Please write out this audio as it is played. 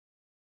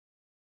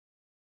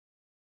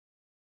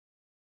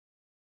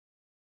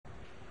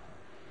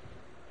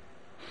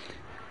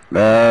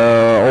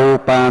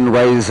Open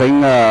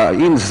raising,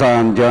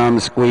 instant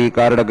jumps, quick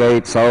out of the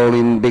gate, Soul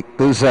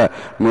Invictus,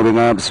 moving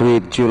up,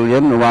 Sweet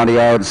Julian, around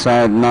the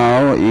outside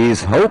now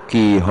is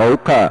Hokey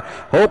Hoke.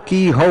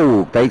 Hokey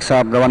Hoke takes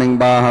up the running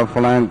bar, half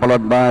flank,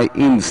 followed by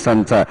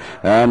Instant,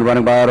 and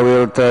running bar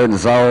will turn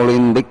Soul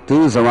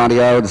Invictus, around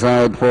the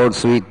outside for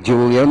Sweet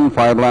Julian,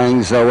 5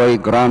 lengths away,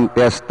 Grand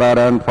Fiesta,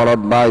 and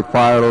followed by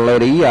Fire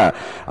Lady,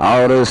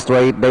 outer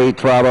straight, they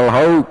travel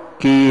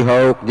Hokey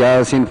Hoke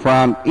just in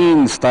front.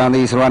 Instant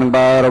is running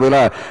by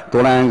Ravilla.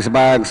 2 lengths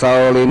back.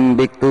 Soul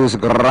Invictus.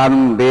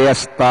 Grand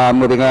Fiesta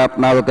moving up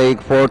now to take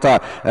 4th.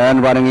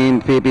 And running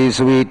in 50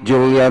 Sweet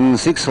Julian.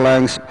 6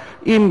 lengths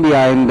in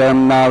behind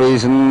them now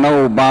is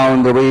No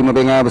Boundary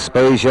moving up.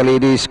 Specially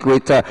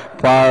Discreet.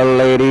 Fire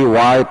Lady.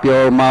 Wipe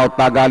Your Mouth.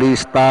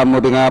 Tagalista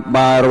moving up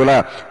by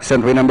Ravilla.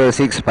 Century number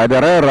 6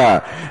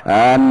 Federer.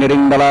 And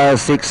nearing the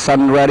last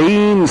 600.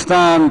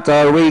 Instant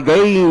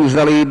regains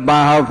the lead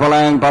by half a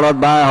length,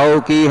 followed by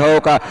Hokey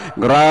Hoke.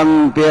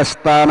 Grand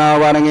Fiesta now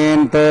running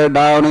in, third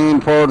down in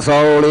fourth.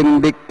 Soul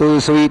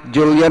Invictus, Sweet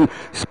Julian.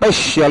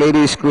 Specially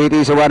Discreet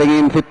is running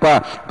in fifth.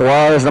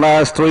 Towards the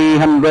last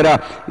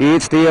 300.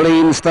 It's still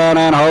Instant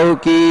and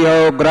Hokey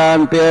Hoke,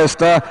 Grand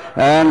Fiesta,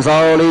 and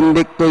Soul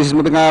Invictus is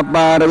moving up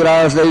by the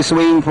grass. They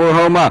swing for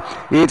home.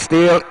 It's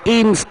still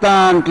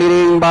Instant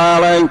leading by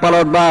a length,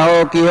 followed by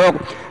Hokey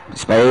Hoke.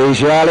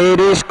 Specially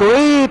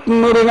Discreet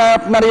moving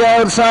up to the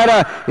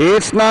outside.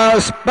 It's now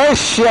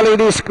Specially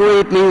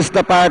Discreet leads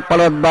the pack,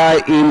 followed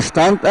by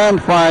Instant,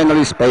 and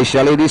finally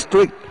Specially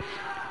Discreet.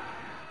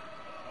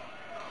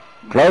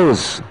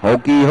 Close.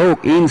 Hokey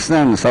Hoke,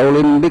 Instant, Soul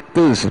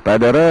Invictus,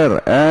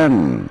 Federer,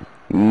 and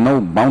No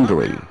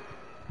Boundary.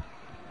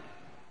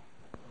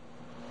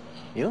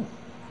 Yun.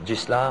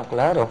 Just lang,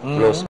 klaro.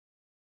 Close.